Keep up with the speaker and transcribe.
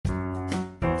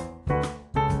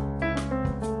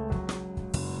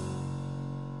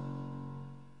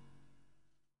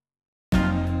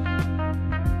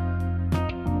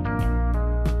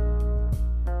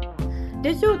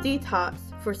Digital detox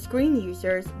for screen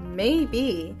users may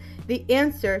be the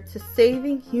answer to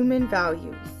saving human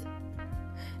values.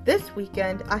 This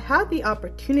weekend, I had the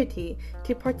opportunity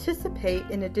to participate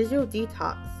in a digital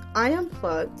detox, I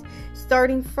Unplugged,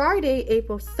 starting Friday,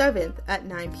 April 7th at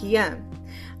 9 p.m.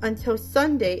 until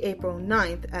Sunday, April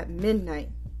 9th at midnight.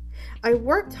 I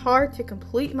worked hard to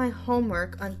complete my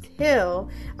homework until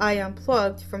I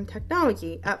unplugged from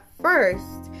technology. At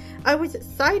first, I was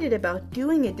excited about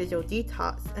doing a digital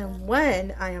detox, and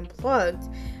when I unplugged,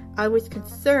 I was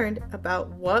concerned about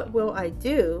what will I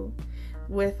do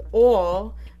with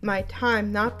all my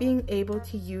time not being able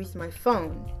to use my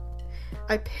phone.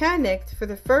 I panicked for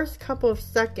the first couple of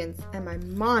seconds and my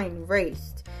mind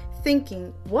raced,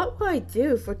 thinking, what will I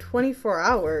do for 24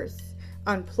 hours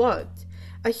unplugged?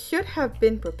 I should have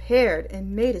been prepared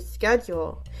and made a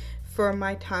schedule for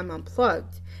my time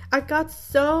unplugged. I got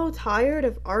so tired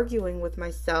of arguing with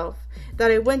myself that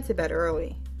I went to bed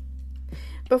early.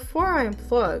 Before I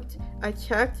unplugged, I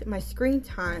checked my screen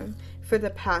time for the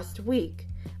past week.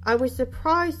 I was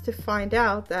surprised to find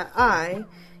out that I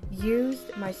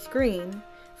used my screen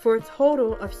for a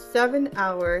total of 7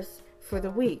 hours for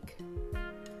the week.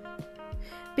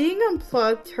 Being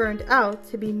unplugged turned out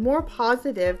to be more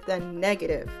positive than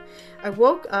negative. I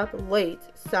woke up late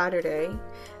Saturday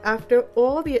after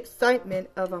all the excitement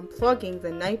of unplugging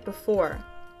the night before.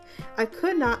 I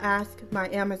could not ask my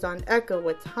Amazon Echo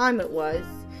what time it was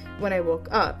when I woke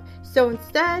up, so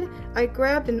instead I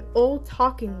grabbed an old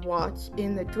talking watch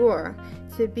in the drawer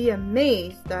to be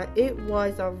amazed that it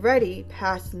was already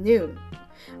past noon.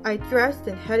 I dressed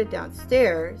and headed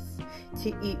downstairs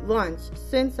to eat lunch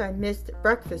since I missed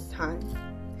breakfast time.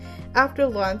 After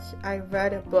lunch, I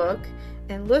read a book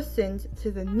and listened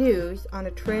to the news on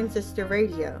a transistor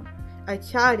radio. I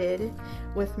chatted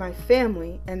with my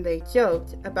family and they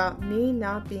joked about me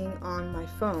not being on my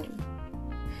phone.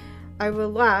 I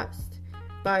relaxed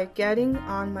by getting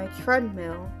on my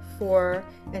treadmill for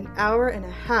an hour and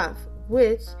a half,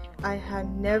 which I had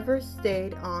never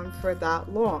stayed on for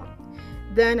that long.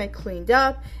 Then I cleaned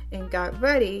up and got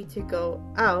ready to go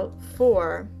out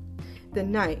for the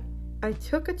night. I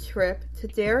took a trip to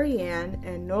Darien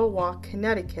and Norwalk,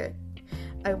 Connecticut.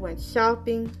 I went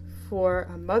shopping for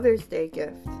a Mother's Day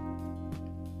gift.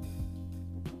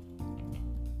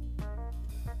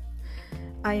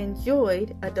 I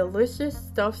enjoyed a delicious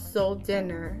stuffed sole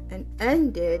dinner and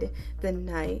ended the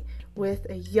night with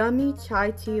a yummy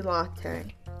chai tea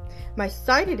latte. My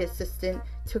sighted assistant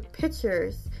took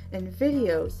pictures and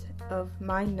videos of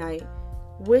my night,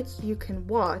 which you can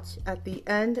watch at the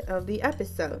end of the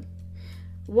episode.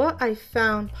 What I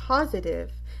found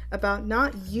positive about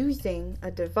not using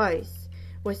a device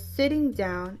was sitting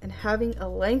down and having a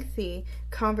lengthy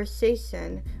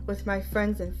conversation with my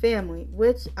friends and family,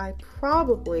 which I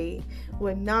probably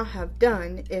would not have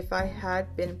done if I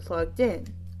had been plugged in.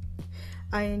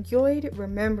 I enjoyed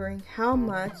remembering how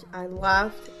much I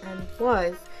laughed and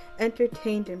was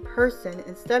entertained in person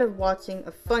instead of watching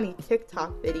a funny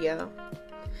TikTok video.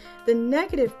 The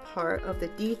negative part of the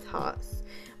detox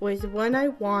was when I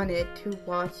wanted to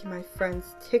watch my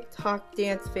friends' TikTok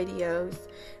dance videos,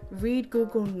 read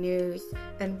Google News,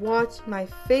 and watch my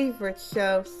favorite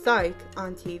show, Psych,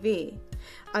 on TV.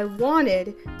 I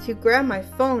wanted to grab my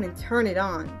phone and turn it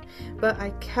on, but I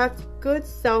kept good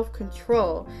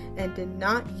self-control and did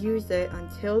not use it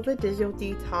until the digital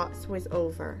detox was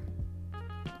over.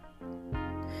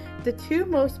 The two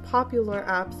most popular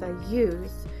apps I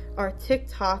use are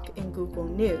TikTok and Google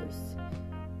News.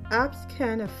 Apps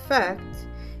can affect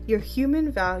your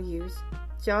human values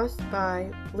just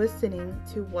by listening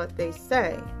to what they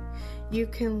say. You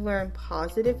can learn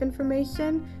positive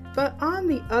information, but on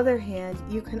the other hand,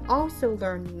 you can also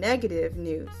learn negative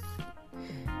news.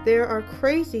 There are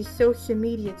crazy social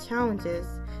media challenges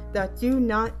that do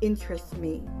not interest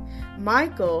me. My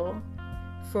goal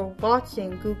for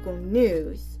watching Google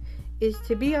News is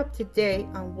to be up to date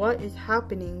on what is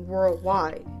happening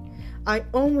worldwide. I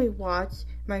only watch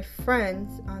my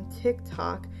friends on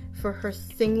TikTok for her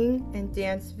singing and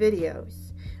dance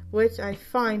videos, which I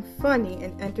find funny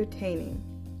and entertaining.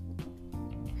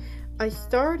 I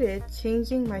started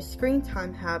changing my screen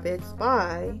time habits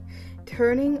by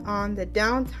turning on the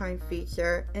downtime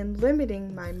feature and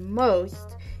limiting my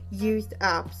most used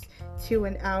apps to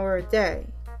an hour a day.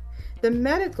 The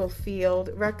medical field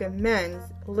recommends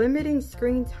limiting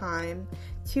screen time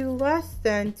to less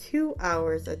than 2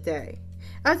 hours a day.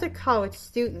 As a college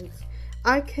student,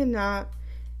 I cannot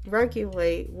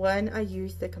regulate when I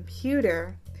use the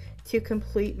computer to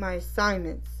complete my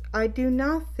assignments. I do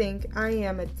not think I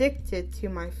am addicted to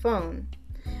my phone,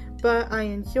 but I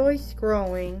enjoy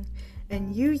scrolling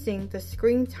and using the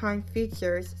screen time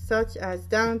features such as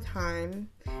downtime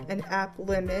and app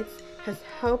limits has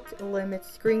helped limit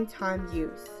screen time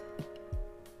use.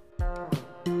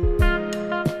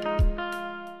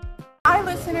 Hi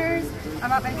listeners,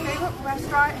 I'm at my favorite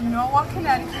restaurant in Norwalk,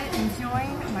 Connecticut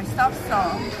enjoying my stuffed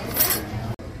song.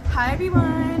 Hi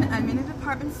everyone, I'm in a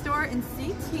department store in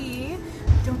CT.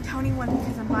 Don't tell anyone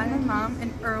because I'm buying my mom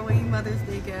an early Mother's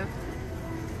Day gift.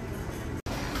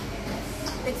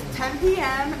 It's 10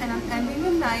 p.m. and I'm ending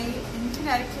the night in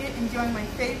Connecticut enjoying my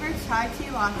favorite chai tea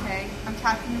latte. I'm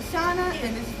Captain Nishana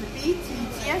and this is the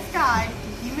BTGS Guide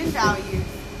to Human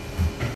Values.